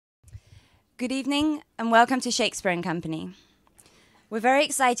Good evening and welcome to Shakespeare & Company. We're very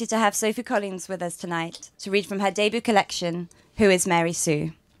excited to have Sophie Collins with us tonight to read from her debut collection, Who is Mary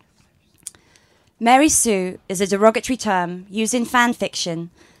Sue? Mary Sue is a derogatory term used in fan fiction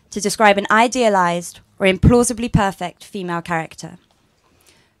to describe an idealized or implausibly perfect female character.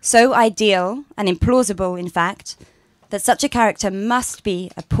 So ideal and implausible, in fact, that such a character must be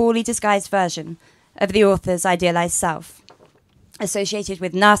a poorly disguised version of the author's idealized self, associated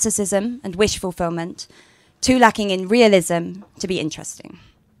with narcissism and wish fulfillment, too lacking in realism to be interesting.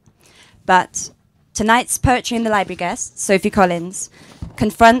 But tonight's Poetry in the Library guest, Sophie Collins,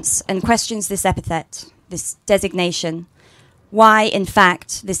 confronts and questions this epithet, this designation, why, in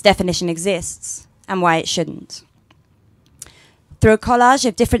fact, this definition exists, and why it shouldn't. Through a collage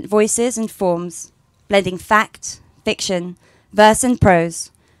of different voices and forms, blending fact, fiction, verse and prose,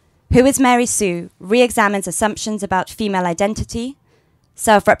 Who is Mary Sue re-examines assumptions about female identity,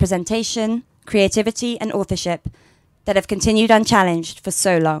 self-representation, creativity and authorship that have continued unchallenged for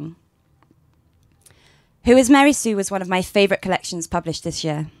so long. Who is Mary Sue was one of my favourite collections published this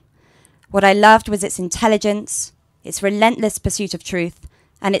year. What I loved was its intelligence, its relentless pursuit of truth,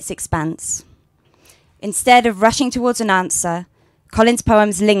 and its expanse. Instead of rushing towards an answer, Collins'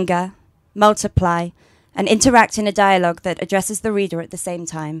 poems linger, multiply, and interact in a dialogue that addresses the reader at the same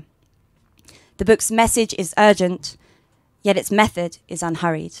time. The book's message is urgent, yet its method is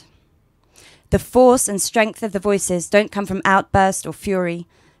unhurried. The force and strength of the voices don't come from outburst or fury,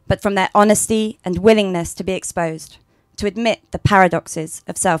 but from their honesty and willingness to be exposed, to admit the paradoxes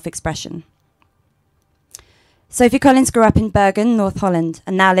of self-expression. Sophie Collins grew up in Bergen, North Holland,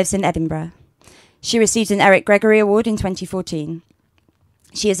 and now lives in Edinburgh. She received an Eric Gregory Award in 2014.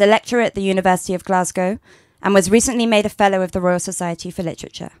 She is a lecturer at the University of Glasgow and was recently made a Fellow of the Royal Society for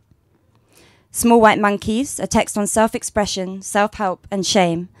Literature. Small White Monkeys, a text on self-expression, self-help and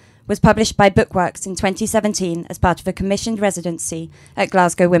shame, was published by Bookworks in 2017 as part of a commissioned residency at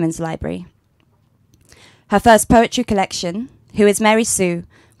Glasgow Women's Library. Her first poetry collection, Who is Mary Sue,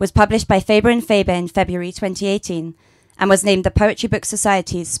 was published by Faber and Faber in February 2018 and was named the Poetry Book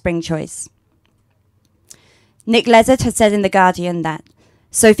Society's Spring Choice. Nick Lezard has said in The Guardian that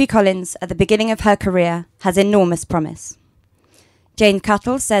Sophie Collins, at the beginning of her career, has enormous promise. Jane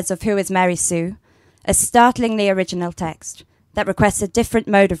Cuttle says of Who is Mary Sue, a startlingly original text that requests a different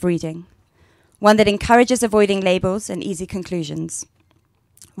mode of reading, one that encourages avoiding labels and easy conclusions.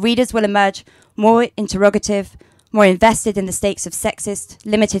 Readers will emerge more interrogative, more invested in the stakes of sexist,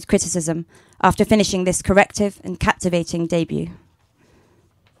 limited criticism after finishing this corrective and captivating debut.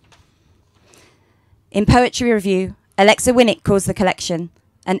 In Poetry Review, Alexa Winnick calls the collection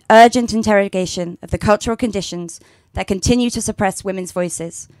an urgent interrogation of the cultural conditions that continue to suppress women's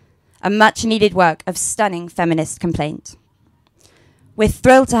voices, a much-needed work of stunning feminist complaint. We're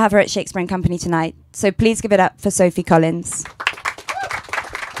thrilled to have her at Shakespeare & Company tonight, so please give it up for Sophie Collins.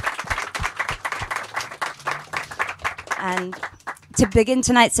 And to begin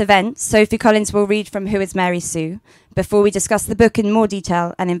tonight's event, Sophie Collins will read from Who is Mary Sue before we discuss the book in more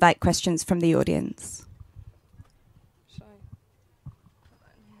detail and invite questions from the audience.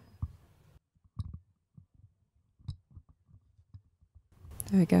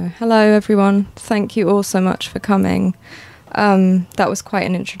 There we go. Hello, everyone. Thank you all so much for coming. That was quite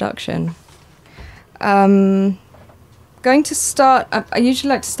an introduction. Going to start, I usually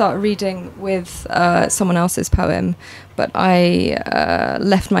like to start reading with someone else's poem, but I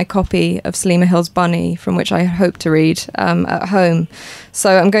left my copy of Salima Hill's Bunny, from which I hope to read, at home.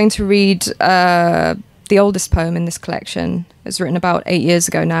 So I'm going to read the oldest poem in this collection. It was written about 8 years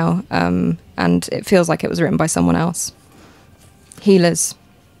ago now, and it feels like it was written by someone else. Healers.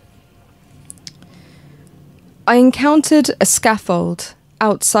 I encountered a scaffold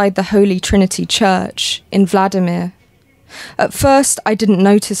outside the Holy Trinity Church in Vladimir. At first, I didn't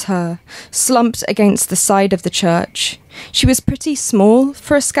notice her, slumped against the side of the church. She was pretty small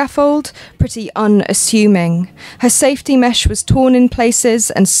for a scaffold, pretty unassuming. Her safety mesh was torn in places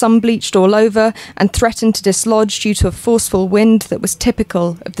and sun-bleached all over and threatened to dislodge due to a forceful wind that was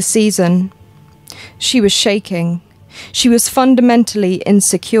typical of the season. She was shaking. She was fundamentally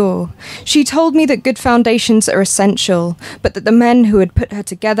insecure. She told me that good foundations are essential, but that the men who had put her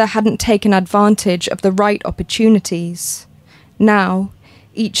together hadn't taken advantage of the right opportunities. Now,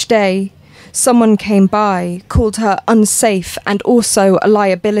 each day, someone came by, called her unsafe and also a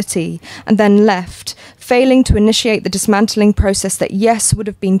liability, and then left, failing to initiate the dismantling process that, yes, would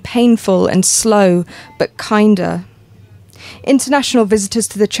have been painful and slow, but kinder. International visitors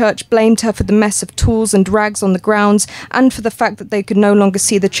to the church blamed her for the mess of tools and rags on the grounds and for the fact that they could no longer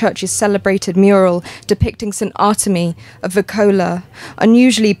see the church's celebrated mural depicting St. Artemy of Vicola,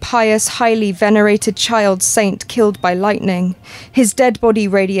 unusually pious, highly venerated child saint killed by lightning. His dead body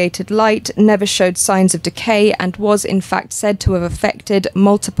radiated light, never showed signs of decay, and was in fact said to have effected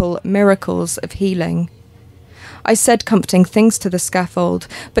multiple miracles of healing. I said comforting things to the scaffold,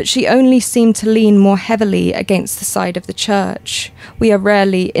 but she only seemed to lean more heavily against the side of the church. We are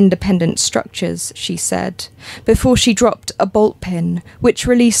rarely independent structures, she said, before she dropped a bolt pin, which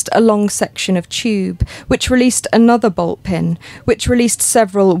released a long section of tube, which released another bolt pin, which released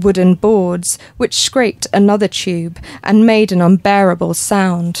several wooden boards, which scraped another tube, and made an unbearable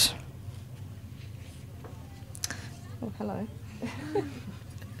sound. Oh, hello.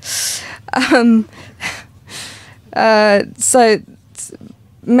 So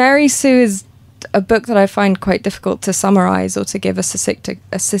Mary Sue is a book that I find quite difficult to summarize or to give a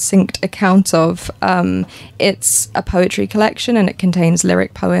succinct account of. It's a poetry collection and it contains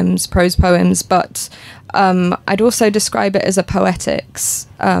lyric poems, prose poems, but I'd also describe it as a poetics.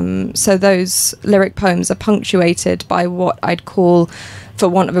 So those lyric poems are punctuated by what I'd call, for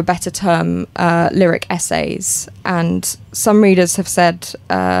want of a better term, lyric essays. And some readers have said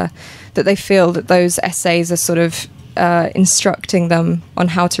that they feel that those essays are sort of instructing them on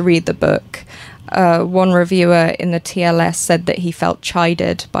how to read the book. One reviewer in the TLS said that he felt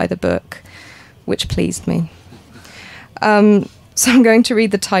chided by the book, which pleased me. So I'm going to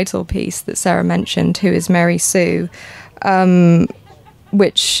read the title piece that Sarah mentioned, Who is Mary Sue,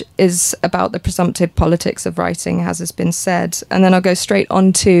 which is about the presumptive politics of writing, as has been said. And then I'll go straight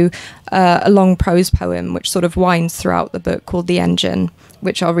on to a long prose poem, which sort of winds throughout the book, called The Engine,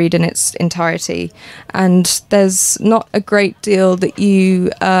 which I'll read in its entirety. And there's not a great deal that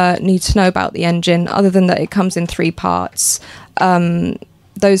you need to know about The Engine, other than that it comes in 3 parts.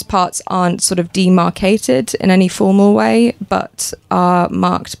 Those parts aren't sort of demarcated in any formal way, but are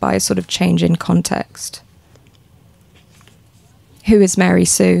marked by a sort of change in context. Who is Mary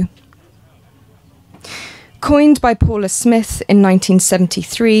Sue? Coined by Paula Smith in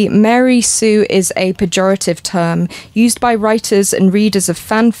 1973, Mary Sue is a pejorative term used by writers and readers of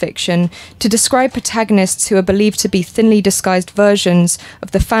fan fiction to describe protagonists who are believed to be thinly disguised versions of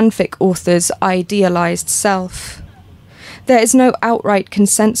the fanfic author's idealized self. There is no outright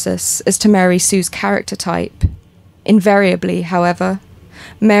consensus as to Mary Sue's character type. Invariably, however,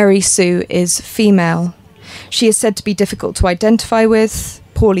 Mary Sue is female. She is said to be difficult to identify with,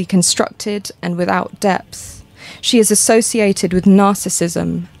 poorly constructed, and without depth. She is associated with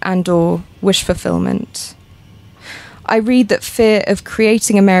narcissism and/or wish fulfillment. I read that fear of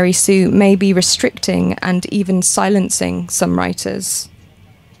creating a Mary Sue may be restricting and even silencing some writers.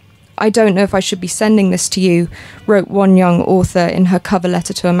 I don't know if I should be sending this to you, wrote one young author in her cover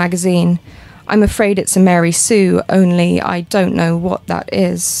letter to a magazine. I'm afraid it's a Mary Sue, only I don't know what that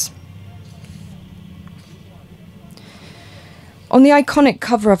is. On the iconic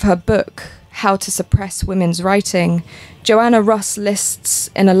cover of her book, How to Suppress Women's Writing, Joanna Russ lists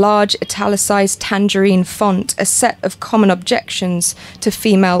in a large italicized tangerine font a set of common objections to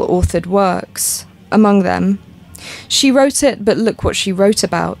female-authored works. Among them, she wrote it, but look what she wrote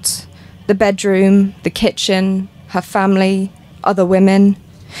about. The bedroom, the kitchen, her family, other women.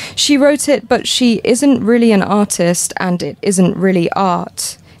 She wrote it, but she isn't really an artist, and it isn't really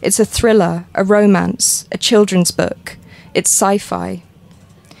art. It's a thriller, a romance, a children's book. It's sci-fi.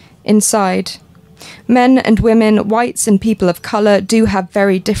 Inside, men and women, whites and people of colour, do have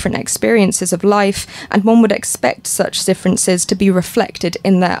very different experiences of life, and one would expect such differences to be reflected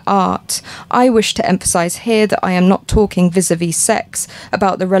in their art. I wish to emphasise here that I am not talking vis-à-vis sex,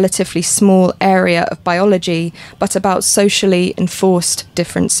 about the relatively small area of biology, but about socially enforced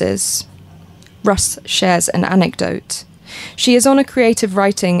differences. Russ shares an anecdote. She is on a creative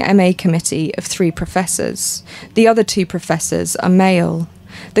writing MA committee of 3 professors. The other 2 professors are male.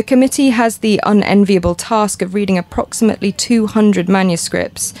 The committee has the unenviable task of reading approximately 200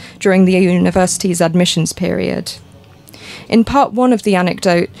 manuscripts during the university's admissions period. In part 1 of the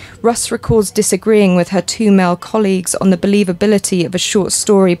anecdote, Russ recalls disagreeing with her 2 male colleagues on the believability of a short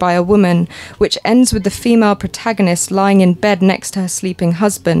story by a woman, which ends with the female protagonist lying in bed next to her sleeping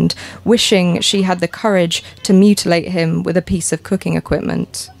husband, wishing she had the courage to mutilate him with a piece of cooking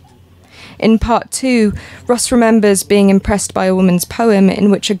equipment. In part 2, Russ remembers being impressed by a woman's poem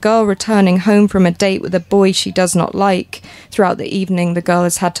in which a girl returning home from a date with a boy she does not like, throughout the evening the girl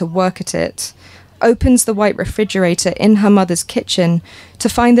has had to work at it, opens the white refrigerator in her mother's kitchen to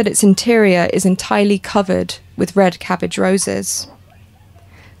find that its interior is entirely covered with red cabbage roses.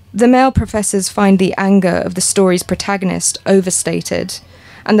 The male professors find the anger of the story's protagonist overstated,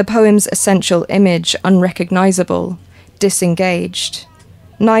 and the poem's essential image unrecognizable, disengaged.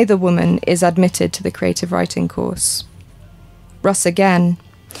 Neither woman is admitted to the creative writing course. Russ again.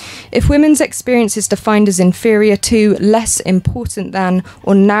 If women's experience is defined as inferior to, less important than,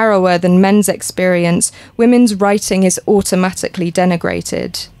 or narrower than men's experience, women's writing is automatically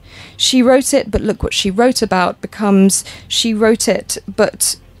denigrated. She wrote it, but look what she wrote about becomes she wrote it,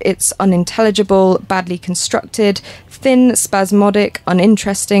 but it's unintelligible, badly constructed, thin, spasmodic,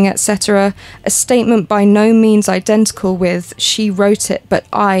 uninteresting, etc. A statement by no means identical with she wrote it, but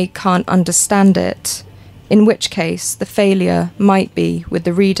I can't understand it. In which case, the failure might be with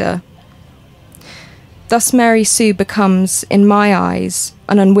the reader. Thus Mary Sue becomes, in my eyes,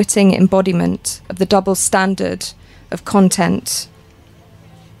 an unwitting embodiment of the double standard of content.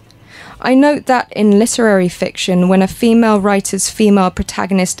 I note that in literary fiction, when a female writer's female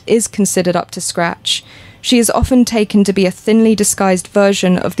protagonist is considered up to scratch, she is often taken to be a thinly disguised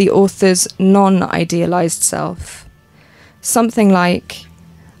version of the author's non-idealized self. Something like,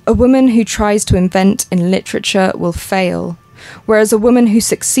 a woman who tries to invent in literature will fail, whereas a woman who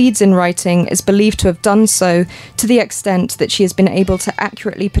succeeds in writing is believed to have done so to the extent that she has been able to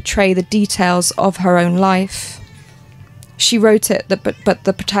accurately portray the details of her own life. She wrote it, but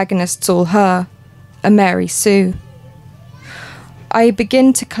the protagonist's all her, a Mary Sue. I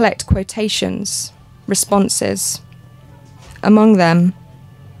begin to collect quotations, responses. Among them,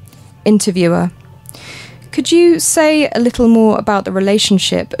 interviewer. Could you say a little more about the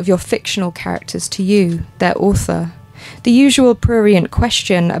relationship of your fictional characters to you, their author? The usual prurient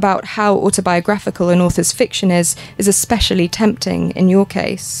question about how autobiographical an author's fiction is especially tempting in your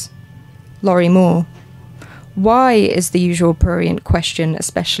case. Laurie Moore. Why is the usual prurient question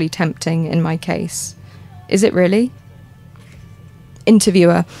especially tempting in my case? Is it really?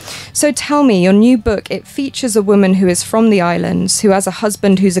 Interviewer. So tell me, your new book, it features a woman who is from the islands, who has a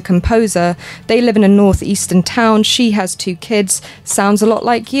husband who's a composer. They live in a northeastern town. She has 2 kids. Sounds a lot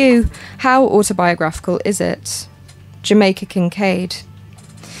like you. How autobiographical is it? Jamaica Kincaid.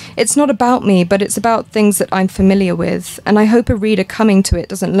 It's not about me, but it's about things that I'm familiar with, and I hope a reader coming to it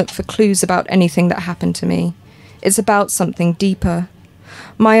doesn't look for clues about anything that happened to me. It's about something deeper.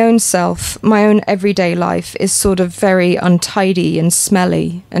 My own self, my own everyday life is sort of very untidy and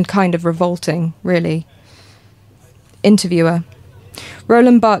smelly and kind of revolting, really. Interviewer.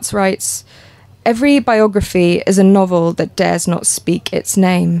 Roland Barthes writes, every biography is a novel that dares not speak its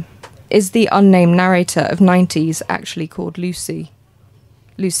name. Is the unnamed narrator of 90s actually called Lucy?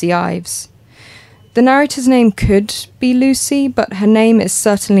 Lucy Ives. The narrator's name could be Lucy, but her name is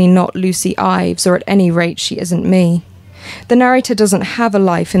certainly not Lucy Ives, or at any rate she isn't me. The narrator doesn't have a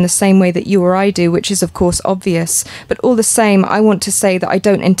life in the same way that you or I do, which is of course obvious, but all the same, I want to say that I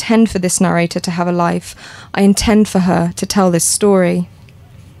don't intend for this narrator to have a life. I intend for her to tell this story.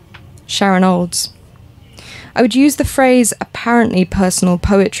 Sharon Olds. I would use the phrase apparently personal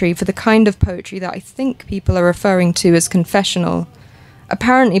poetry for the kind of poetry that I think people are referring to as confessional.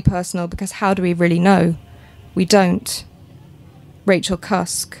 Apparently personal because how do we really know? We don't. Rachel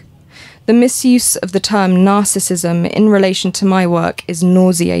Cusk. The misuse of the term narcissism in relation to my work is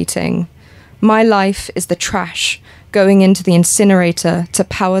nauseating. My life is the trash going into the incinerator to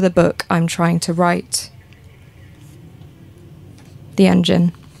power the book I'm trying to write. The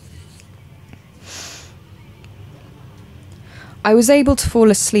Engine. I was able to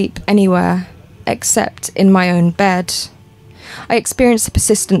fall asleep anywhere except in my own bed. I experienced a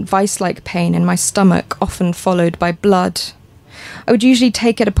persistent vice-like pain in my stomach, often followed by blood. I would usually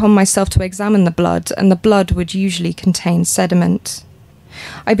take it upon myself to examine the blood, and the blood would usually contain sediment.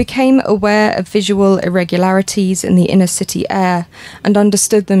 I became aware of visual irregularities in the inner city air, and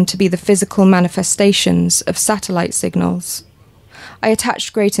understood them to be the physical manifestations of satellite signals. I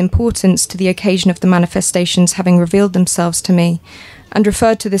attached great importance to the occasion of the manifestations having revealed themselves to me, and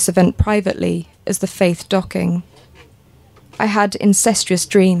referred to this event privately as the faith docking. I had incestuous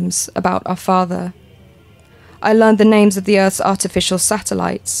dreams about our Father. I learned the names of the Earth's artificial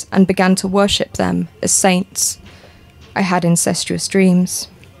satellites and began to worship them as saints. I had incestuous dreams.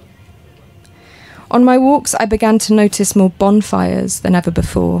 On my walks, I began to notice more bonfires than ever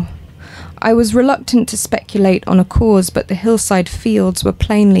before. I was reluctant to speculate on a cause, but the hillside fields were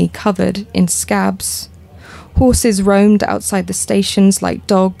plainly covered in scabs. Horses roamed outside the stations like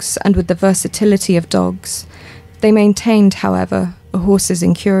dogs, and with the versatility of dogs. They maintained, however, a horse's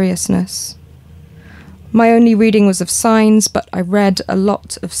incuriousness. My only reading was of signs, but I read a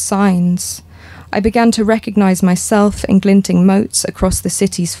lot of signs. I began to recognize myself in glinting motes across the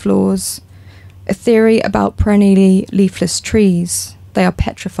city's floors. A theory about perennially leafless trees, They are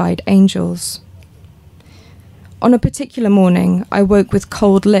petrified angels. On a particular morning, I woke with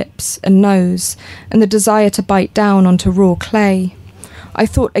cold lips and nose and the desire to bite down onto raw clay. I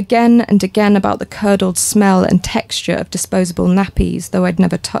thought again and again about the curdled smell and texture of disposable nappies, though I'd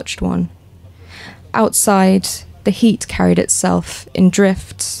never touched one. Outside, the heat carried itself in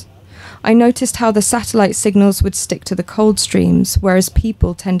drifts. I noticed how the satellite signals would stick to the cold streams, whereas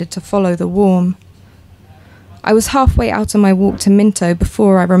people tended to follow the warm. I was halfway out on my walk to Minto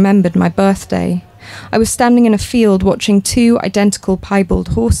before I remembered my birthday. I was standing in a field watching two identical piebald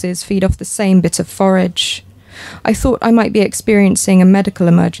horses feed off the same bit of forage. I thought I might be experiencing a medical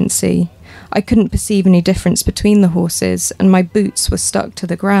emergency. I couldn't perceive any difference between the horses, and my boots were stuck to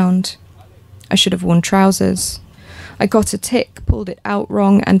the ground. I should have worn trousers. I got a tick, pulled it out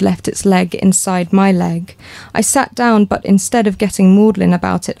wrong, and left its leg inside my leg. I sat down, but instead of getting maudlin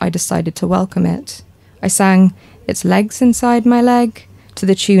about it, I decided to welcome it. I sang, "Its legs inside my leg," to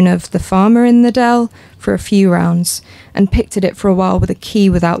the tune of "The Farmer in the Dell" for a few rounds, and picked at it for a while with a key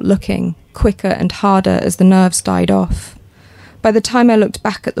without looking, quicker and harder as the nerves died off. By the time I looked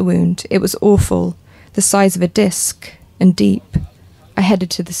back at the wound, it was awful, the size of a disc, and deep. I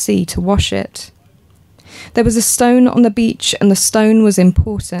headed to the sea to wash it. There was a stone on the beach, and the stone was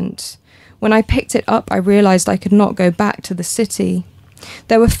important. When I picked it up, I realized I could not go back to the city.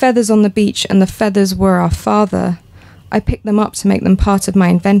 There were feathers on the beach, and the feathers were our father. I picked them up to make them part of my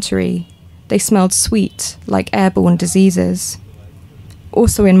inventory. They smelled sweet, like airborne diseases.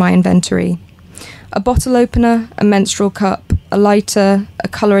 Also in my inventory, a bottle opener, a menstrual cup, a lighter, a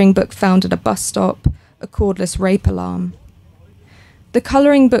colouring book found at a bus stop, a cordless rape alarm. The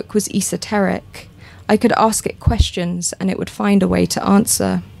colouring book was esoteric. I could ask it questions and it would find a way to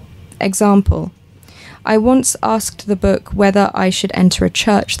answer. Example, I once asked the book whether I should enter a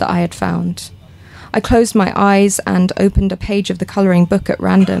church that I had found. I closed my eyes and opened a page of the colouring book at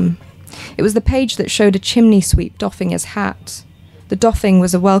random. It was the page that showed a chimney sweep doffing his hat. The doffing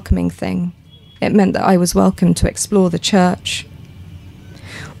was a welcoming thing. It meant that I was welcome to explore the church.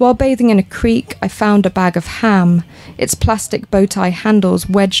 While bathing in a creek, I found a bag of ham, its plastic bow tie handles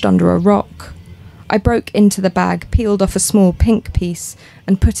wedged under a rock. I broke into the bag, peeled off a small pink piece,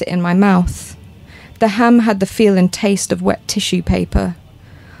 and put it in my mouth. The ham had the feel and taste of wet tissue paper.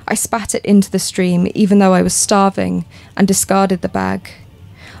 I spat it into the stream, even though I was starving, and discarded the bag.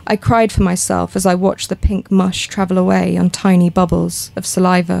 I cried for myself as I watched the pink mush travel away on tiny bubbles of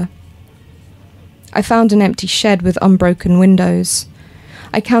saliva. I found an empty shed with unbroken windows.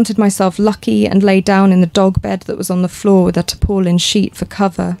 I counted myself lucky and lay down in the dog bed that was on the floor with a tarpaulin sheet for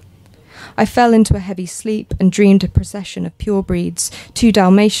cover. I fell into a heavy sleep and dreamed a procession of purebreeds, 2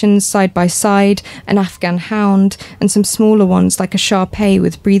 Dalmatians side by side, an Afghan hound, and some smaller ones like a Shar-Pei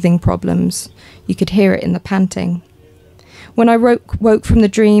with breathing problems. You could hear it in the panting. When I woke from the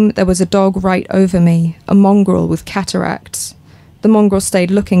dream, there was a dog right over me, a mongrel with cataracts. The mongrel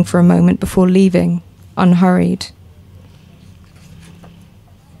stayed looking for a moment before leaving, unhurried.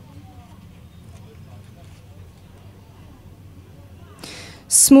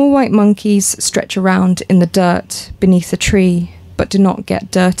 Small white monkeys stretch around in the dirt beneath a tree, but do not get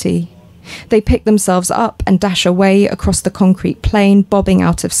dirty. They pick themselves up and dash away across the concrete plain, bobbing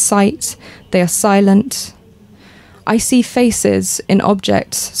out of sight. They are silent. I see faces in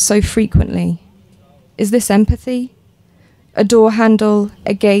objects so frequently. Is this empathy? A door handle,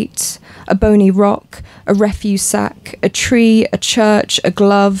 a gate, a bony rock, a refuse sack, a tree, a church, a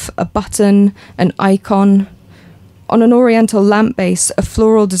glove, a button, an icon. On an oriental lamp base, a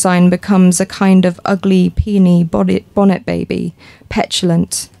floral design becomes a kind of ugly, peony bonnet baby,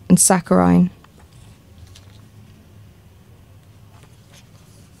 petulant and saccharine.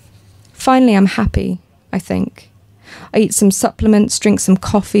 Finally, I'm happy, I think. I eat some supplements, drink some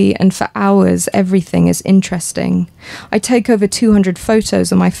coffee, and for hours everything is interesting. I take over 200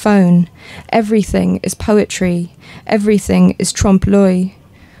 photos on my phone. Everything is poetry. Everything is trompe-l'oeil.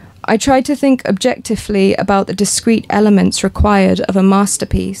 I try to think objectively about the discrete elements required of a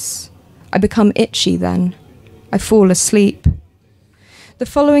masterpiece. I become itchy then. I fall asleep. The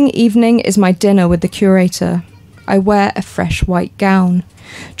following evening is my dinner with the curator. I wear a fresh white gown.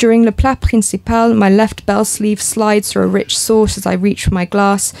 During le plat principal, my left bell sleeve slides through a rich sauce as I reach for my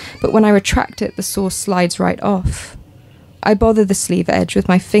glass, but when I retract it, the sauce slides right off. I bother the sleeve edge with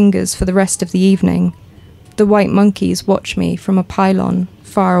my fingers for the rest of the evening. The white monkeys watch me from a pylon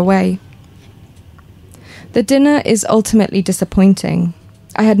far away. The dinner is ultimately disappointing.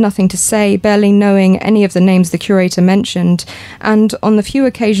 I had nothing to say, barely knowing any of the names the curator mentioned, and on the few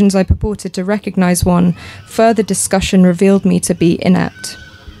occasions I purported to recognize one, further discussion revealed me to be inept.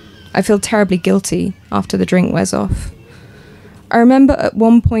 I feel terribly guilty after the drink wears off. I remember at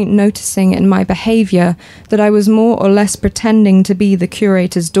one point noticing in my behaviour that I was more or less pretending to be the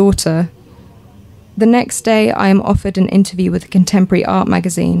curator's daughter. The next day, I am offered an interview with a contemporary art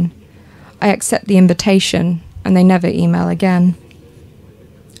magazine. I accept the invitation, and they never email again.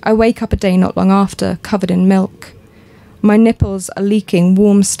 I wake up a day not long after, covered in milk. My nipples are leaking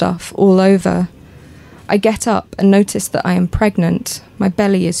warm stuff all over. I get up and notice that I am pregnant. My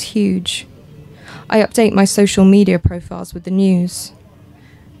belly is huge. I update my social media profiles with the news.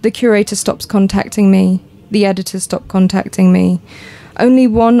 The curator stops contacting me. The editors stop contacting me. Only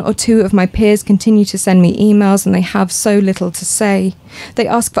 1 or 2 of my peers continue to send me emails, and they have so little to say. They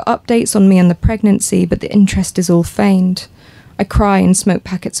ask for updates on me and the pregnancy, but the interest is all feigned. I cry and smoke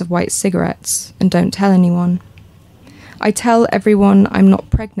packets of white cigarettes and don't tell anyone. I tell everyone I'm not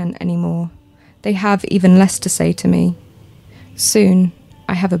pregnant anymore. They have even less to say to me. Soon,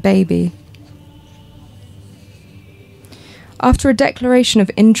 I have a baby. After a declaration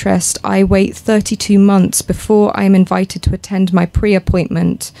of interest, I wait 32 months before I am invited to attend my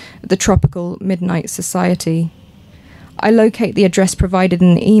pre-appointment at the Tropical Midnight Society. I locate the address provided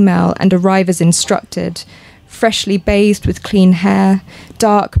in the email and arrive as instructed, freshly bathed with clean hair,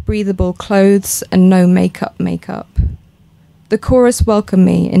 dark, breathable clothes, and no makeup. The chorus welcome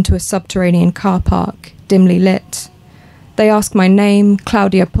me into a subterranean car park, dimly lit. They ask my name,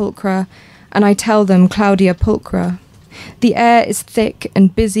 Claudia Pulchra, and I tell them Claudia Pulchra. The air is thick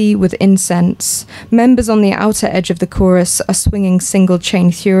and busy with incense. Members on the outer edge of the chorus are swinging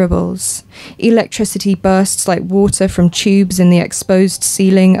single-chain thuribles. Electricity bursts like water from tubes in the exposed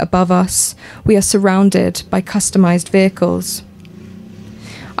ceiling above us. We are surrounded by customized vehicles.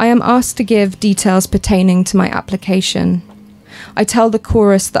 I am asked to give details pertaining to my application. I tell the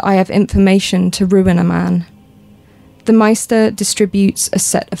chorus that I have information to ruin a man. The Meister distributes a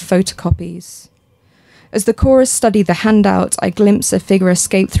set of photocopies. As the chorus study the handout, I glimpse a figure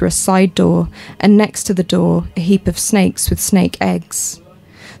escape through a side door, and next to the door, a heap of snakes with snake eggs.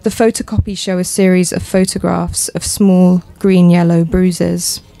 The photocopies show a series of photographs of small green-yellow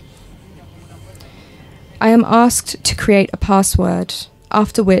bruises. I am asked to create a password,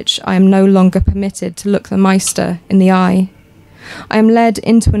 after which I am no longer permitted to look the Meister in the eye. I am led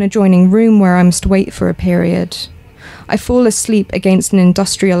into an adjoining room where I must wait for a period. I fall asleep against an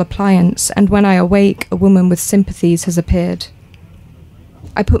industrial appliance, and when I awake, a woman with sympathies has appeared.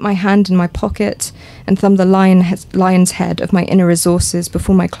 I put my hand in my pocket and thumb the lion's head of my inner resources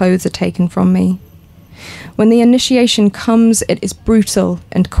before my clothes are taken from me. When the initiation comes, it is brutal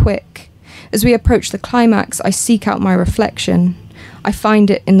and quick. As we approach the climax, I seek out my reflection. I find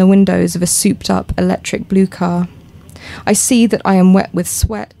it in the windows of a souped-up electric blue car. I see that I am wet with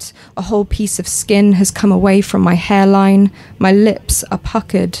sweat. A whole piece of skin has come away from my hairline. My lips are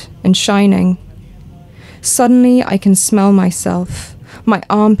puckered and shining. Suddenly, I can smell myself. My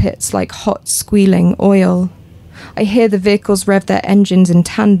armpits like hot, squealing oil. I hear the vehicles rev their engines in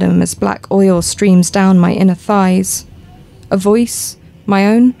tandem as black oil streams down my inner thighs. A voice, my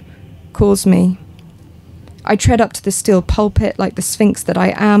own, calls me. I tread up to the steel pulpit like the sphinx that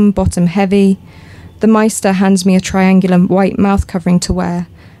I am, bottom heavy. The Meister hands me a triangular white mouth covering to wear,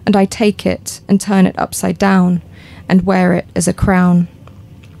 and I take it and turn it upside down and wear it as a crown.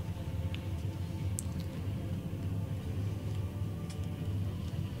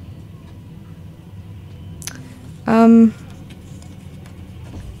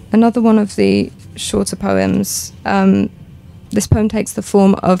 Another one of the shorter poems. This poem takes the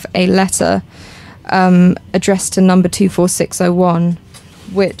form of a letter addressed to number 24601,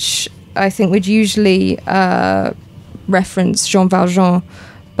 which I think would usually reference Jean Valjean,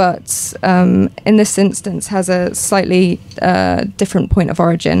 but in this instance has a slightly different point of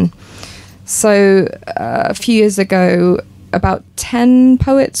origin. So a few years ago, about 10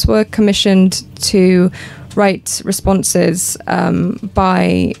 poets were commissioned to write responses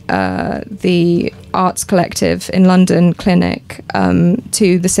by the arts collective in London, Clinic,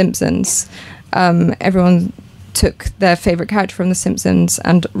 to The Simpsons. Everyone took their favourite character from The Simpsons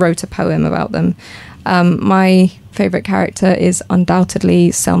and wrote a poem about them. My favourite character is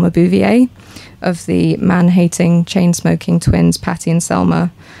undoubtedly Selma Bouvier of the man-hating, chain-smoking twins Patty and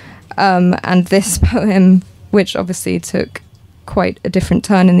Selma. And this poem, which obviously took quite a different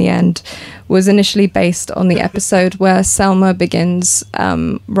turn in the end, was initially based on the episode where Selma begins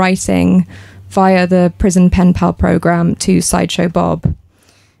writing via the prison pen pal program to Sideshow Bob.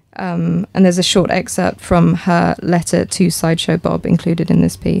 And there's a short excerpt from her letter to Sideshow Bob included in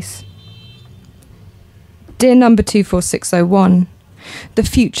this piece. Dear number 24601, the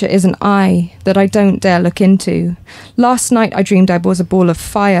future is an eye that I don't dare look into. Last night I dreamed I was a ball of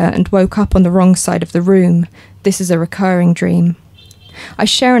fire and woke up on the wrong side of the room. This is a recurring dream. I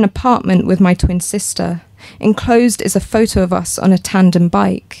share an apartment with my twin sister. Enclosed is a photo of us on a tandem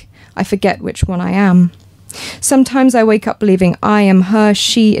bike. I forget which one I am. Sometimes I wake up believing I am her,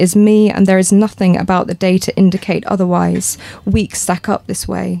 she is me, and there is nothing about the day to indicate otherwise. Weeks stack up this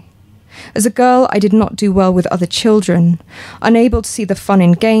way. As a girl, I did not do well with other children. Unable to see the fun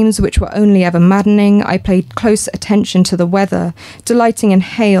in games, which were only ever maddening, I paid close attention to the weather, delighting in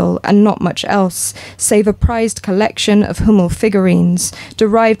hail and not much else, save a prized collection of Hummel figurines,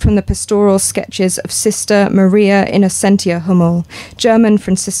 derived from the pastoral sketches of Sister Maria Innocentia Hummel, German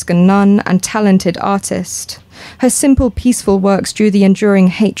Franciscan nun and talented artist. Her simple, peaceful works drew the enduring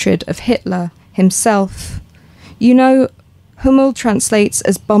hatred of Hitler himself. You know, Hummel translates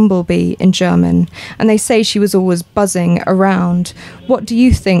as bumblebee in German, and they say she was always buzzing around. What do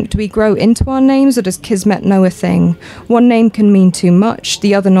you think? Do we grow into our names, or does Kismet know a thing? One name can mean too much,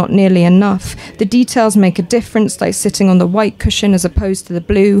 the other not nearly enough. The details make a difference, like sitting on the white cushion as opposed to the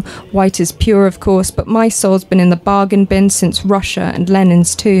blue. White is pure, of course, but my soul's been in the bargain bin since Russia and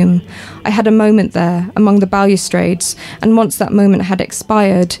Lenin's tomb. I had a moment there, among the balustrades, and once that moment had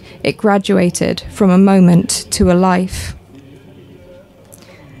expired, it graduated from a moment to a life.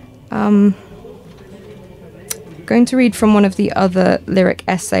 Going to read from one of the other lyric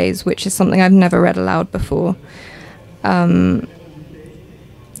essays, which is something I've never read aloud before.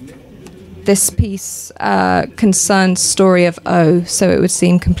 This piece concerns Story of O, so it would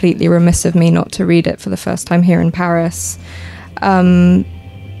seem completely remiss of me not to read it for the first time here in Paris. I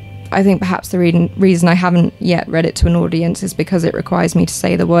think perhaps the reason I haven't yet read it to an audience is because it requires me to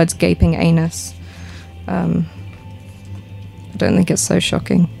say the words gaping anus. I don't think it's so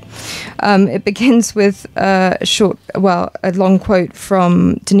shocking. It begins with a long quote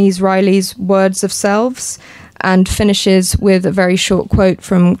from Denise Riley's Words of Selves, and finishes with a very short quote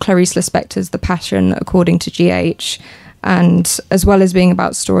from Clarice Lispector's The Passion According to G.H. And as well as being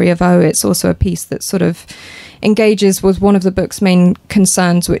about Story of O, it's also a piece that sort of engages with one of the book's main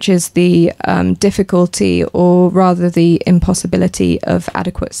concerns, which is the difficulty, or rather the impossibility, of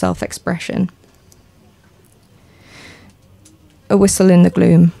adequate self-expression. A whistle in the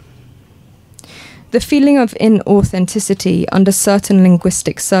gloom. The feeling of inauthenticity under certain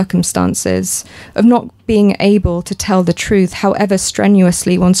linguistic circumstances, of not being able to tell the truth however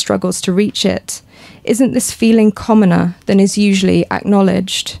strenuously one struggles to reach it, isn't this feeling commoner than is usually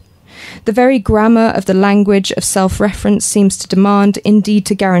acknowledged? The very grammar of the language of self-reference seems to demand, indeed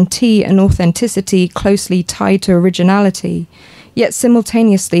to guarantee, an authenticity closely tied to originality, yet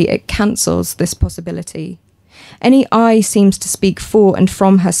simultaneously it cancels this possibility. Any I seems to speak for and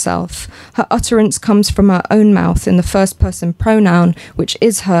from herself. Her utterance comes from her own mouth in the first-person pronoun, which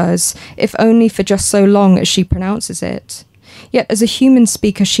is hers, if only for just so long as she pronounces it. Yet as a human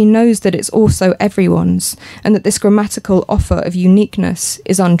speaker, she knows that it's also everyone's, and that this grammatical offer of uniqueness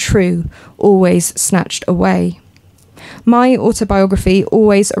is untrue, always snatched away. My autobiography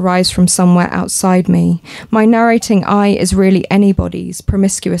always arrives from somewhere outside me. My narrating I is really anybody's,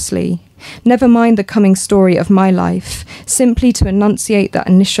 promiscuously. Never mind the coming story of my life. Simply to enunciate that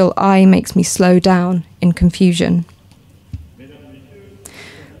initial I makes me slow down in confusion.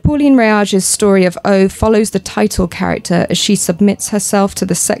 Pauline Réage's Story of O follows the title character as she submits herself to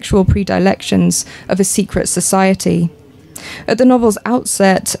the sexual predilections of a secret society. At the novel's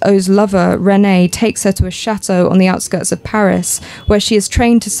outset, O's lover, René, takes her to a chateau on the outskirts of Paris, where she is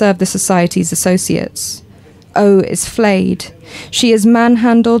trained to serve the society's associates. O is flayed. She is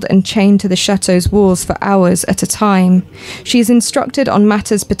manhandled and chained to the chateau's walls for hours at a time. She is instructed on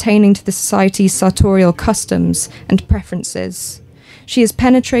matters pertaining to the society's sartorial customs and preferences. She is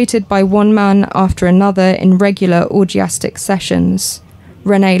penetrated by one man after another in regular orgiastic sessions.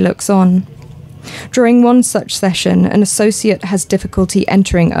 René looks on. During one such session, an associate has difficulty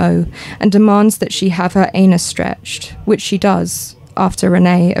entering O and demands that she have her anus stretched, which she does, after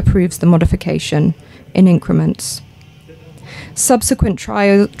René approves the modification in increments. Subsequent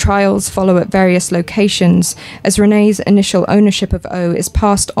trials follow at various locations, as René's initial ownership of O is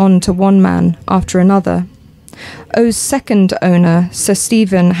passed on to one man after another. O's second owner, Sir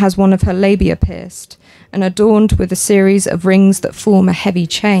Stephen, has one of her labia pierced and adorned with a series of rings that form a heavy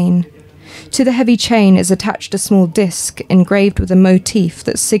chain. To the heavy chain is attached a small disc engraved with a motif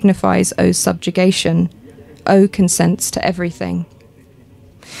that signifies O's subjugation. O consents to everything.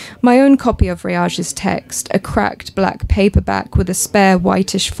 My own copy of Réage's text, a cracked black paperback with a spare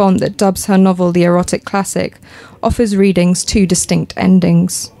whitish font that dubs her novel the erotic classic, offers readings two distinct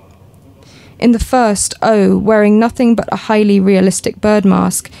endings. In the first, O, wearing nothing but a highly realistic bird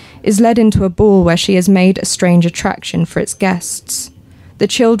mask, is led into a ball where she has made a strange attraction for its guests. The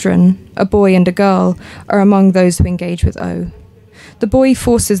children, a boy and a girl, are among those who engage with O. The boy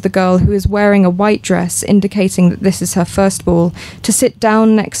forces the girl, who is wearing a white dress indicating that this is her first ball, to sit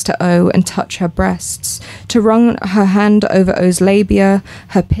down next to O and touch her breasts, to run her hand over O's labia,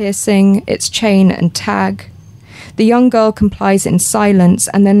 her piercing, its chain and tag. The young girl complies in silence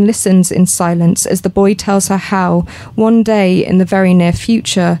and then listens in silence as the boy tells her how, one day in the very near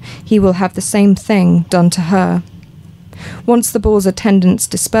future, he will have the same thing done to her. Once the ball's attendants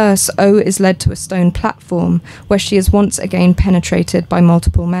disperse, O is led to a stone platform where she is once again penetrated by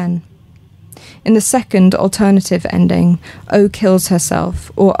multiple men. In the second alternative ending, O kills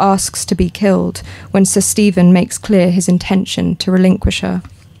herself or asks to be killed when Sir Stephen makes clear his intention to relinquish her.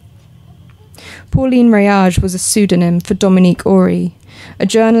 Pauline Réage was a pseudonym for Dominique Ory, a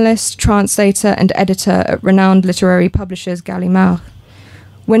journalist, translator and editor at renowned literary publishers Gallimard.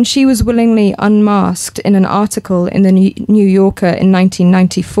 When she was willingly unmasked in an article in the New Yorker in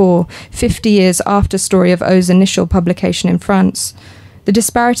 1994, 50 years after Story of O's initial publication in France, the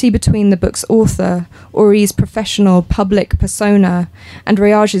disparity between the book's author, Ory's professional public persona, and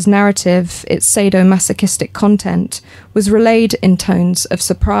Réage's narrative, its sadomasochistic content, was relayed in tones of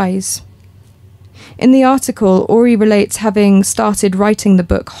surprise. In the article, Ory relates having started writing the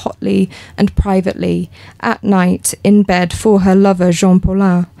book hotly and privately, at night, in bed for her lover Jean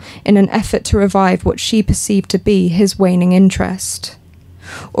Paulin, in an effort to revive what she perceived to be his waning interest.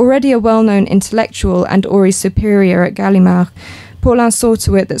 Already a well-known intellectual and Ory's superior at Gallimard, Paulin saw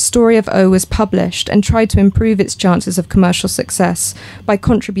to it that Story of O was published and tried to improve its chances of commercial success by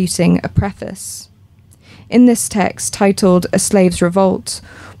contributing a preface. In this text, titled A Slave's Revolt,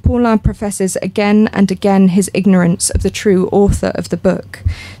 Paulin professes again and again his ignorance of the true author of the book,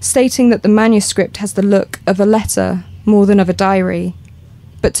 stating that the manuscript has the look of a letter more than of a diary.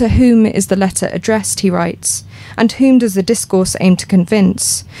 But to whom is the letter addressed, he writes, and whom does the discourse aim to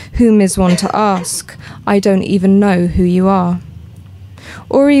convince? Whom is one to ask? I don't even know who you are.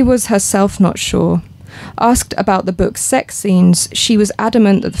 Ory was herself not sure. Asked about the book's sex scenes, she was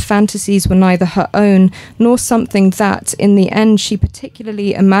adamant that the fantasies were neither her own nor something that, in the end, she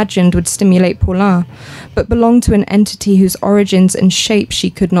particularly imagined would stimulate Paulin, but belonged to an entity whose origins and shape she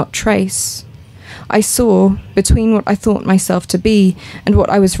could not trace. I saw, between what I thought myself to be and what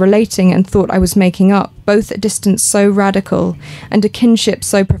I was relating and thought I was making up, both a distance so radical and a kinship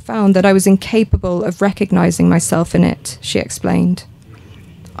so profound that I was incapable of recognizing myself in it, she explained.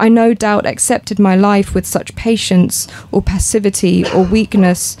 I no doubt accepted my life with such patience or passivity or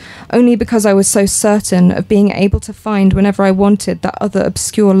weakness only because I was so certain of being able to find whenever I wanted that other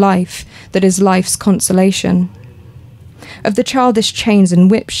obscure life that is life's consolation. Of the childish chains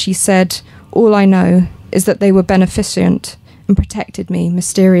and whips, she said, all I know is that they were beneficent and protected me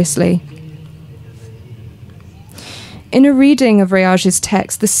mysteriously. In a reading of Réage's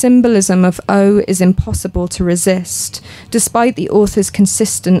text, the symbolism of O is impossible to resist, despite the author's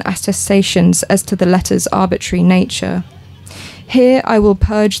consistent attestations as to the letter's arbitrary nature. Here I will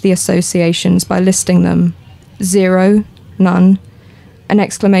purge the associations by listing them. 0, none, an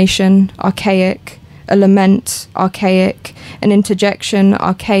exclamation, archaic, a lament, archaic, an interjection,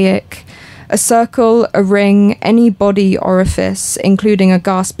 archaic, a circle, a ring, any body orifice, including a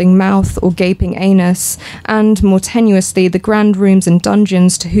gasping mouth or gaping anus, and, more tenuously, the grand rooms and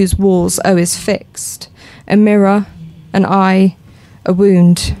dungeons to whose walls O is fixed. A mirror, an eye, a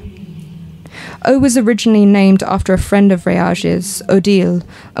wound. O was originally named after a friend of Réage's, Odile,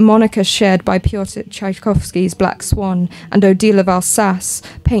 a moniker shared by Pyotr Tchaikovsky's Black Swan and Odile of Alsace,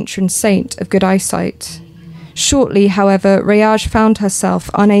 patron saint of good eyesight. Shortly, however, Réage found herself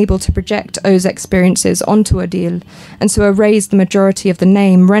unable to project O's experiences onto Odile, and so erased the majority of the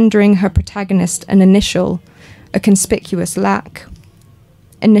name, rendering her protagonist an initial, a conspicuous lack.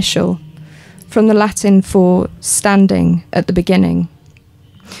 Initial, from the Latin for standing at the beginning.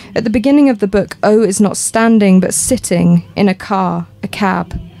 At the beginning of the book, O is not standing but sitting in a car, a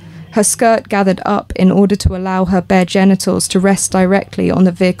cab, her skirt gathered up in order to allow her bare genitals to rest directly on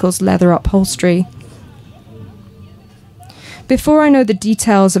the vehicle's leather upholstery. Before I know the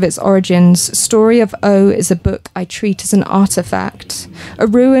details of its origins, Story of O is a book I treat as an artifact, a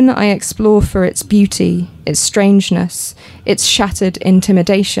ruin I explore for its beauty, its strangeness, its shattered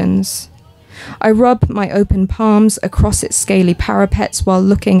intimidations. I rub my open palms across its scaly parapets while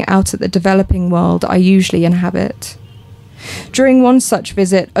looking out at the developing world I usually inhabit. During one such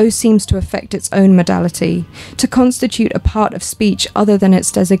visit, O seems to affect its own modality, to constitute a part of speech other than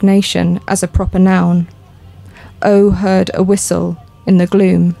its designation as a proper noun. O heard a whistle in the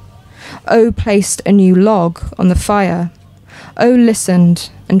gloom. O placed a new log on the fire. O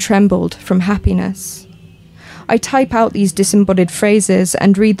listened and trembled from happiness. I type out these disembodied phrases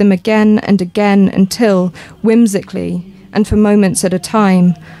and read them again and again until, whimsically, and for moments at a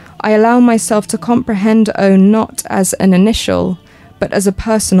time, I allow myself to comprehend O not as an initial, but as a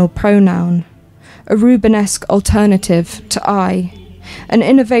personal pronoun, a Rubenesque alternative to I, an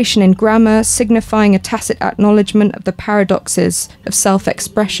innovation in grammar signifying a tacit acknowledgement of the paradoxes of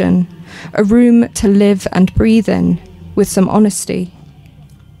self-expression, a room to live and breathe in with some honesty.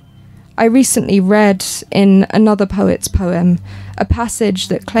 I recently read in another poet's poem a passage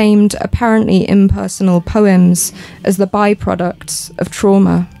that claimed apparently impersonal poems as the byproducts of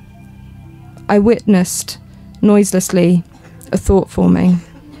trauma. I witnessed, noiselessly, a thought forming.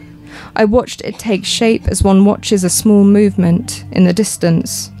 I watched it take shape as one watches a small movement in the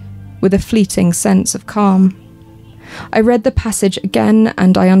distance, with a fleeting sense of calm. I read the passage again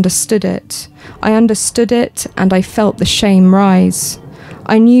and I understood it. I understood it and I felt the shame rise.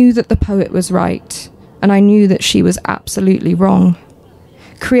 I knew that the poet was right, and I knew that she was absolutely wrong.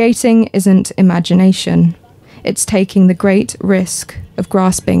 Creating isn't imagination. It's taking the great risk of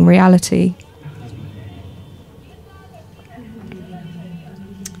grasping reality.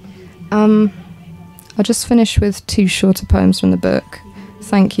 I'll just finish with 2 shorter poems from the book.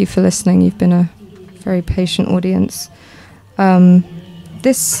 Thank you for listening. You've been a very patient audience.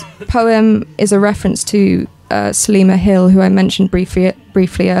 This poem is a reference to Salima Hill, who I mentioned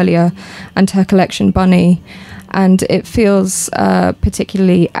briefly earlier, and her collection Bunny, and it feels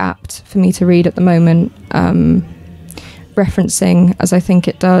particularly apt for me to read at the moment, referencing, as I think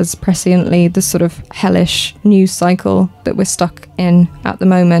it does presciently, the sort of hellish news cycle that we're stuck in at the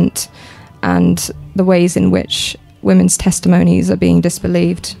moment, and the ways in which women's testimonies are being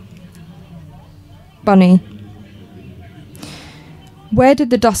disbelieved. Bunny. Where did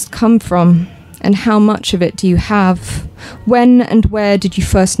the dust come from, and how much of it do you have? When and where did you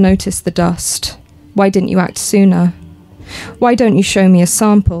first notice the dust? Why didn't you act sooner? Why don't you show me a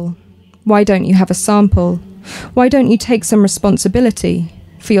sample? Why don't you have a sample? Why don't you take some responsibility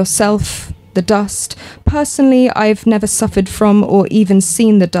for yourself, the dust? Personally, I've never suffered from or even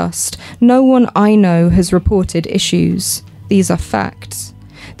seen the dust. No one I know has reported issues. These are facts.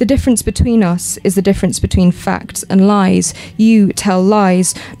 The difference between us is the difference between facts and lies. You tell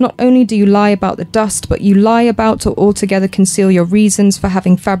lies. Not only do you lie about the dust, but you lie about or altogether conceal your reasons for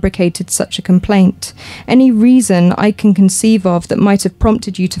having fabricated such a complaint. Any reason I can conceive of that might have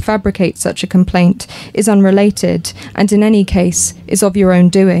prompted you to fabricate such a complaint is unrelated, and in any case is of your own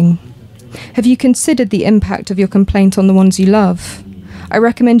doing. Have you considered the impact of your complaint on the ones you love? I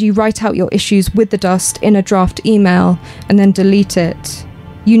recommend you write out your issues with the dust in a draft email and then delete it.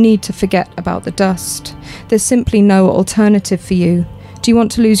 You need to forget about the dust. There's simply no alternative for you. Do you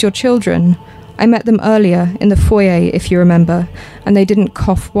want to lose your children? I met them earlier in the foyer, if you remember, and they didn't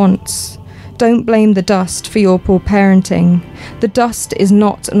cough once. Don't blame the dust for your poor parenting. The dust is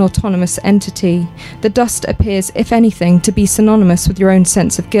not an autonomous entity. The dust appears, if anything, to be synonymous with your own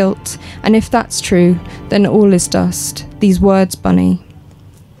sense of guilt. And if that's true, then all is dust. These words, Bunny.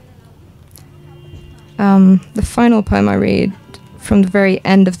 The final poem I read from the very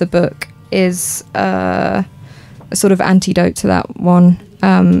end of the book is a sort of antidote to that one.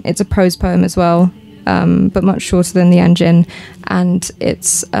 It's a prose poem as well, but much shorter than The Engine, and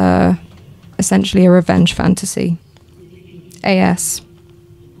it's essentially a revenge fantasy. A.S.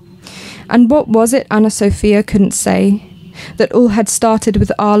 And what was it Anna Sophia couldn't say? That all had started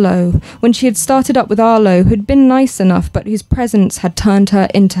with Arlo, when she had started up with Arlo, who'd been nice enough, but whose presence had turned her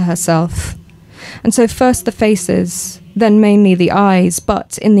into herself. And so first the faces, then mainly the eyes,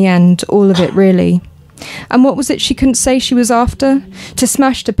 but in the end, all of it really. And what was it she couldn't say she was after? To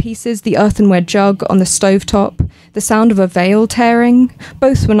smash to pieces the earthenware jug on the stovetop, the sound of a veil tearing?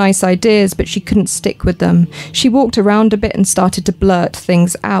 Both were nice ideas, but she couldn't stick with them. She walked around a bit and started to blurt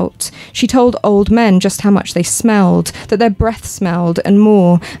things out. She told old men just how much they smelled, that their breath smelled, and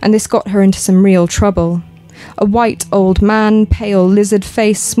more, and this got her into some real trouble. A white old man, pale lizard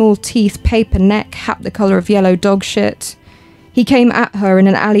face, small teeth, paper neck, hat the colour of yellow dog shit. He came at her in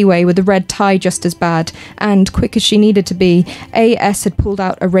an alleyway with a red tie just as bad, and, quick as she needed to be, A.S. had pulled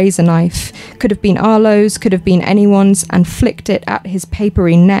out a razor knife. Could have been Arlo's, could have been anyone's, and flicked it at his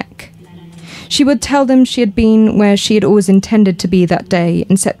papery neck. She would tell them she had been where she had always intended to be that day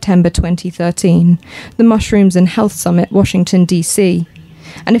in September 2013, the Mushrooms and Health Summit, Washington, D.C.,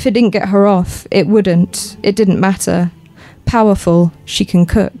 and if it didn't get her off, it wouldn't. It didn't matter. Powerful, she can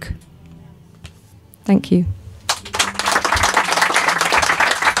cook. Thank you.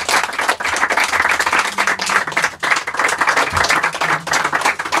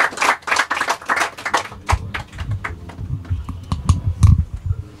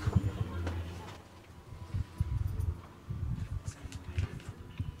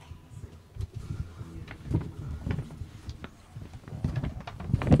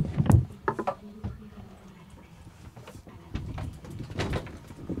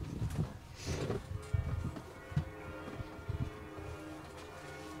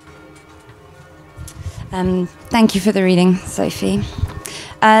 Thank you for the reading, Sophie.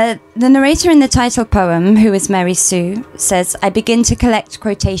 The narrator in the title poem, who is Mary Sue, says, "I begin to collect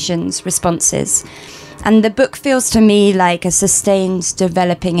quotations, responses, and the book feels to me like a sustained,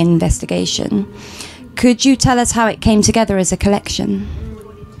 developing investigation. Could you tell us how it came together as a collection?"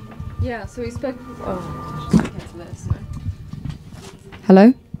 Yeah, so we spoke...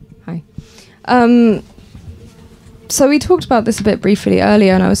 Hello? Hi. So we talked about this a bit briefly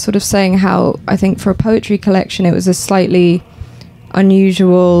earlier, and I was sort of saying how I think for a poetry collection it was a slightly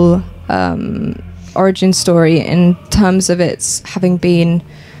unusual origin story in terms of its having been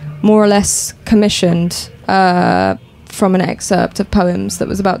more or less commissioned from an excerpt of poems that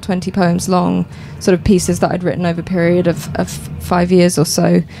was about 20 poems long, sort of pieces that I'd written over a period of 5 years or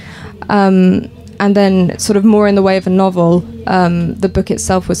so. And then sort of more in the way of a novel, the book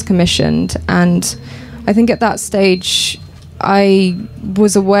itself was commissioned. And I think at that stage, I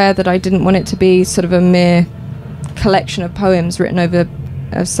was aware that I didn't want it to be sort of a mere collection of poems written over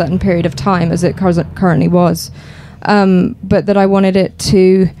a certain period of time, as it currently was, but that I wanted it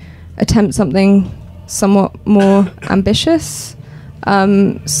to attempt something somewhat more ambitious.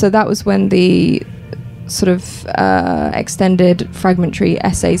 So that was when the sort of extended fragmentary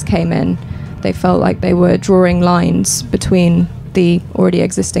essays came in. They felt like they were drawing lines between the already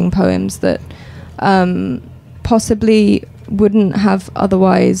existing poems that possibly wouldn't have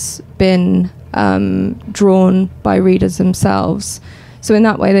otherwise been drawn by readers themselves. So in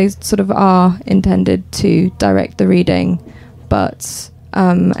that way, they sort of are intended to direct the reading, but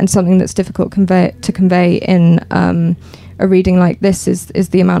and something that's difficult to convey in a reading like this is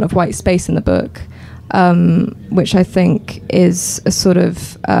the amount of white space in the book, which I think is a sort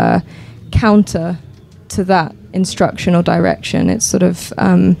of counter to that instruction or direction. It's sort of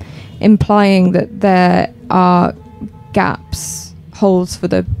implying that there are gaps, holes for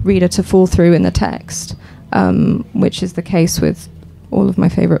the reader to fall through in the text, which is the case with all of my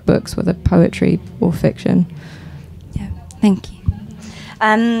favourite books, whether poetry or fiction. Yeah, thank you.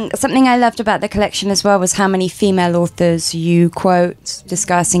 Something I loved about the collection as well was how many female authors you quote,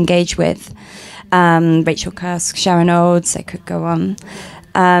 discuss, engage with. Rachel Cusk, Sharon Olds, I could go on.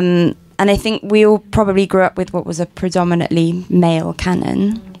 And I think we all probably grew up with what was a predominantly male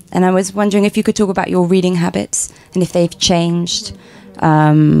canon. And I was wondering if you could talk about your reading habits and if they've changed.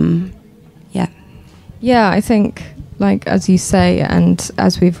 Yeah, I think, like, as you say, and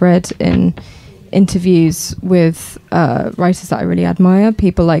as we've read in interviews with writers that I really admire,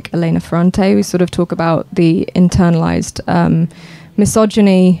 people like Elena Ferrante, we sort of talk about the internalized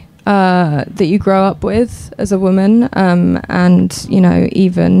misogyny that you grow up with as a woman, and, you know,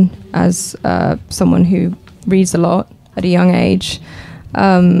 even as someone who reads a lot at a young age.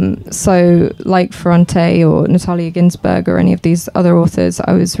 So like Ferrante or Natalia Ginsburg or any of these other authors,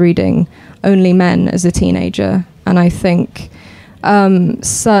 I was reading only men as a teenager, and I think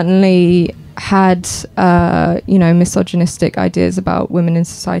certainly had misogynistic ideas about women in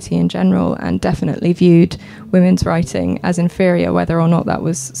society in general, and definitely viewed women's writing as inferior, whether or not that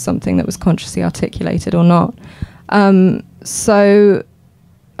was something that was consciously articulated or not. So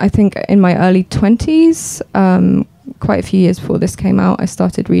I think in my early 20s, quite a few years before this came out, I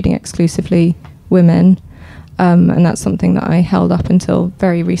started reading exclusively women, and that's something that I held up until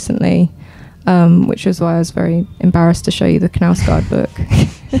very recently, which is why I was very embarrassed to show you the Knausgaard book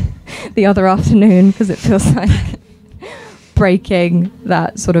the other afternoon, because it feels like breaking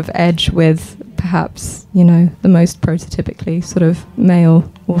that sort of edge with perhaps, you know, the most prototypically sort of male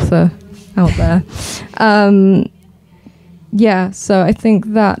author out there. So I think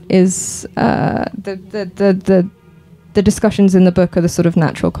that is the discussions in the book are the sort of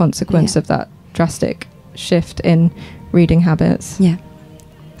natural consequence of that drastic shift in reading habits. Yeah.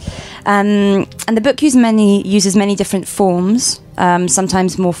 And the book uses many different forms,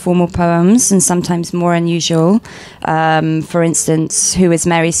 sometimes more formal poems and sometimes more unusual. For instance, Who is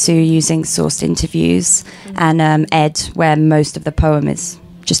Mary Sue, using sourced interviews, and Ed, where most of the poem is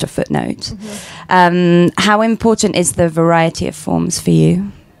just a footnote. How important is the variety of forms for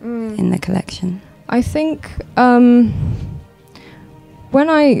you in the collection? I think when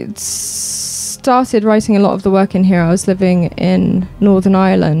I started writing a lot of the work in here, I was living in Northern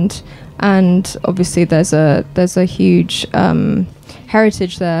Ireland, and obviously there's a huge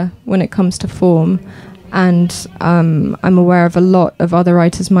heritage there when it comes to form, and I'm aware of a lot of other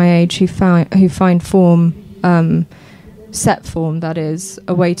writers my age who find form, set form, that is,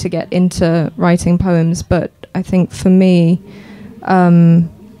 a way to get into writing poems. But I think for me,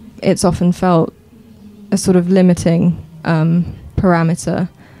 it's often felt a sort of limiting parameter,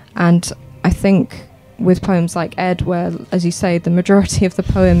 and I think with poems like Ed, where, as you say, the majority of the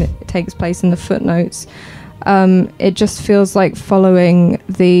poem takes place in the footnotes, it just feels like following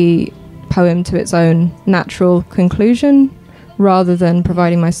the poem to its own natural conclusion, rather than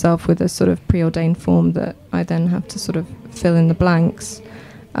providing myself with a sort of preordained form that I then have to sort of fill in the blanks.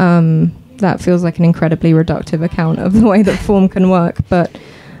 That feels like an incredibly reductive account of the way that form can work, but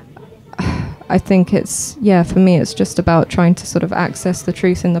I think it's, for me, it's just about trying to sort of access the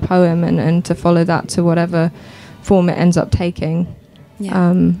truth in the poem and to follow that to whatever form it ends up taking.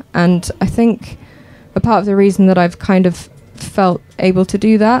 Yeah. And I think a part of the reason that I've kind of felt able to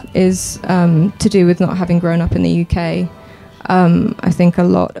do that is to do with not having grown up in the UK. I think a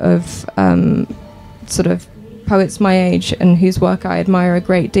lot of sort of poets my age and whose work I admire a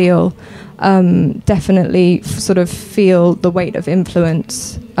great deal definitely sort of feel the weight of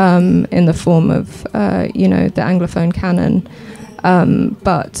influence in the form of, the Anglophone canon.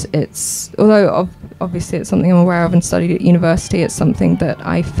 But it's, although obviously it's something I'm aware of and studied at university, it's something that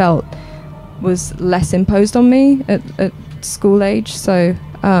I felt was less imposed on me at school age. So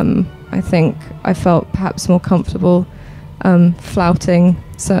I think I felt perhaps more comfortable flouting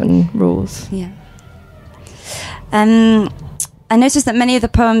certain rules. Yeah. I noticed that many of the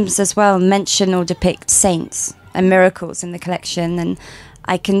poems as well mention or depict saints and miracles in the collection, and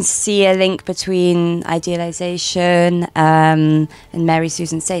I can see a link between idealization and Mary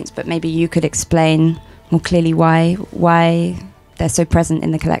Sue's and saints, but maybe you could explain more clearly why they're so present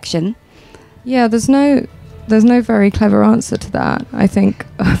in the collection. Yeah, there's no very clever answer to that. I think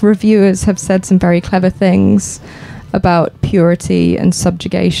reviewers have said some very clever things about purity and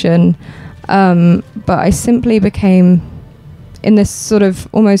subjugation, but I simply became, in this sort of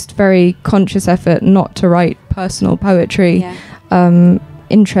almost very conscious effort not to write personal poetry,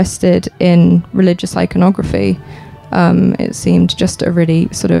 interested in religious iconography. It seemed just a really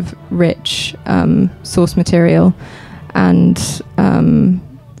sort of rich source material, and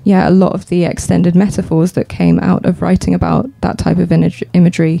a lot of the extended metaphors that came out of writing about that type of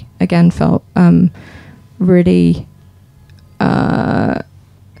imagery again felt really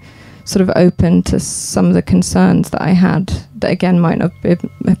sort of open to some of the concerns that I had that again might not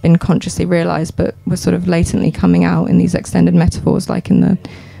have been consciously realized, but were sort of latently coming out in these extended metaphors, like in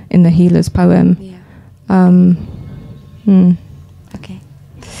the Healer's poem. Okay.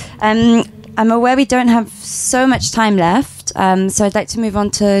 I'm aware we don't have so much time left, so I'd like to move on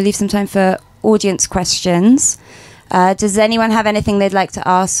to leave some time for audience questions. Does anyone have anything they'd like to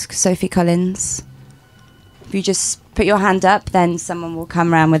ask Sophie Collins? If you just put your hand up, then someone will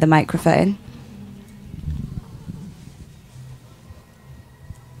come around with a microphone.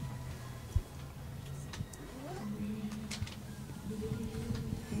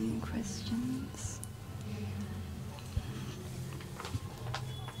 Any questions?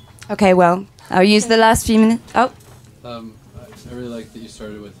 Okay, well, I'll use the last few minutes. Oh. I really like that you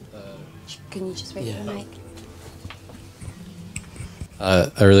started with... Can you just wait for the mic?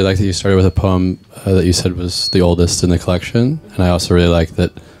 I really like that you started with a poem that you said was the oldest in the collection, and I also really like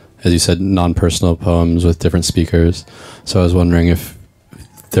that, as you said, non-personal poems with different speakers. So I was wondering if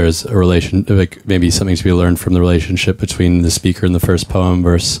there's a relation, like maybe something to be learned from the relationship between the speaker in the first poem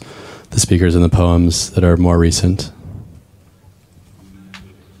versus the speakers in the poems that are more recent.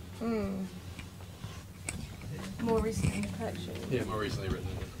 More recent in the collection. Yeah, more recently written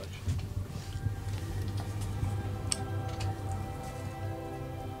in the collection.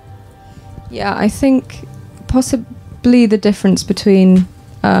 Yeah, I think possibly the difference between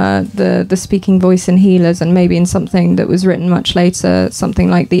the speaking voice in Healers and maybe in something that was written much later, something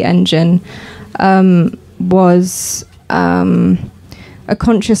like The Engine, was a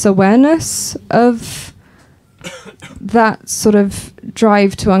conscious awareness of that sort of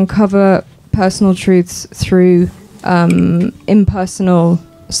drive to uncover personal truths through impersonal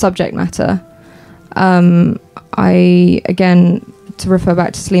subject matter. I, again, to refer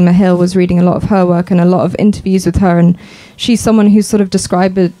back to Salima Hill, was reading a lot of her work and a lot of interviews with her, and she's someone who's sort of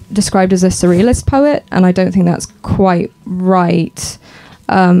described as a surrealist poet, and I don't think that's quite right.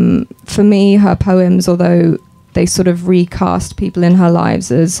 For me, her poems, although they sort of recast people in her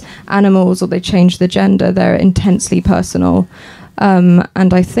lives as animals or they change the gender, they're intensely personal. And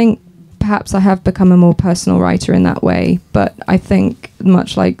I think perhaps I have become a more personal writer in that way, but I think,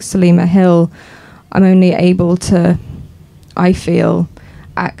 much like Salima Hill, I'm only able to, I feel,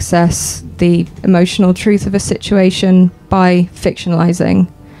 access the emotional truth of a situation by fictionalizing.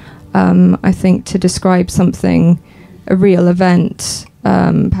 I think to describe something, a real event,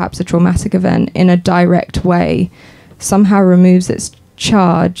 perhaps a traumatic event, in a direct way, somehow removes its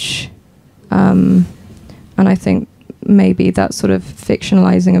charge. And I think maybe that sort of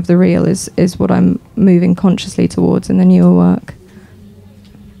fictionalizing of the real is what I'm moving consciously towards in the newer work.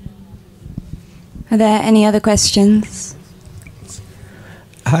 Are there any other questions?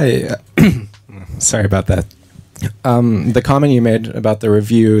 Hi. Sorry about that. The comment you made about the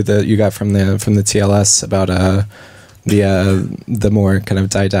review that you got from the TLS about the more kind of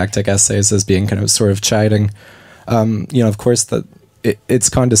didactic essays as being kind of sort of chiding. Of course that it's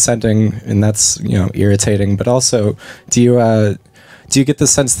condescending and that's irritating. But also, do you get the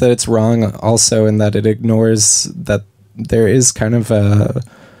sense that it's wrong also in that it ignores that there is kind of a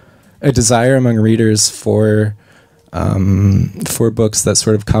desire among readers for books that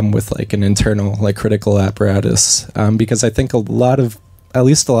sort of come with like an internal like critical apparatus, because I think at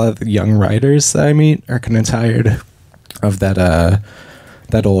least a lot of the young writers that I meet are kind of tired of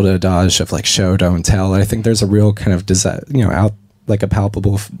that old adage of like show don't tell. I think there's a real kind of desire, like a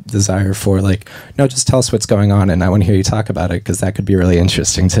palpable desire for like, no, just tell us what's going on and I want to hear you talk about it because that could be really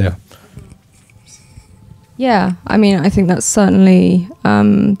interesting too. Yeah, I mean, I think that's certainly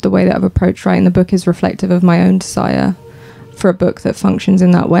the way that I've approached writing the book is reflective of my own desire for a book that functions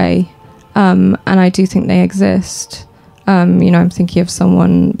in that way. And I do think they exist. I'm thinking of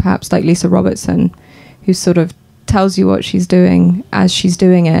someone perhaps like Lisa Robertson, who sort of tells you what she's doing as she's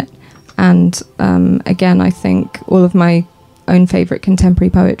doing it. And again, I think all of my own favourite contemporary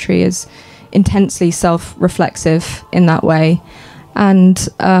poetry is intensely self-reflexive in that way. And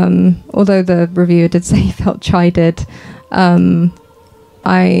although the reviewer did say he felt chided, I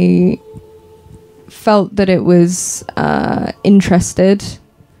felt that it was interested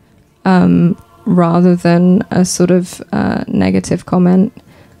rather than a sort of negative comment.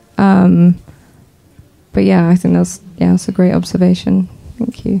 But yeah, I think that's a great observation.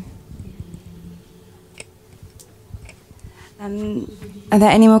 Thank you. Are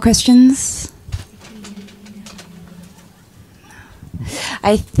there any more questions?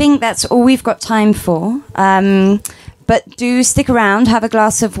 I think that's all we've got time for. But do stick around, have a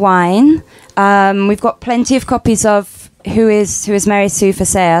glass of wine. We've got plenty of copies of Who is Mary Sue for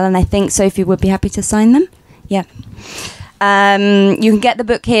sale, and I think Sophie would be happy to sign them. Yeah. You can get the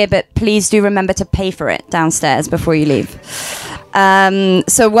book here, but please do remember to pay for it downstairs before you leave.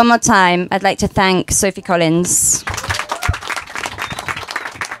 So one more time, I'd like to thank Sophie Collins.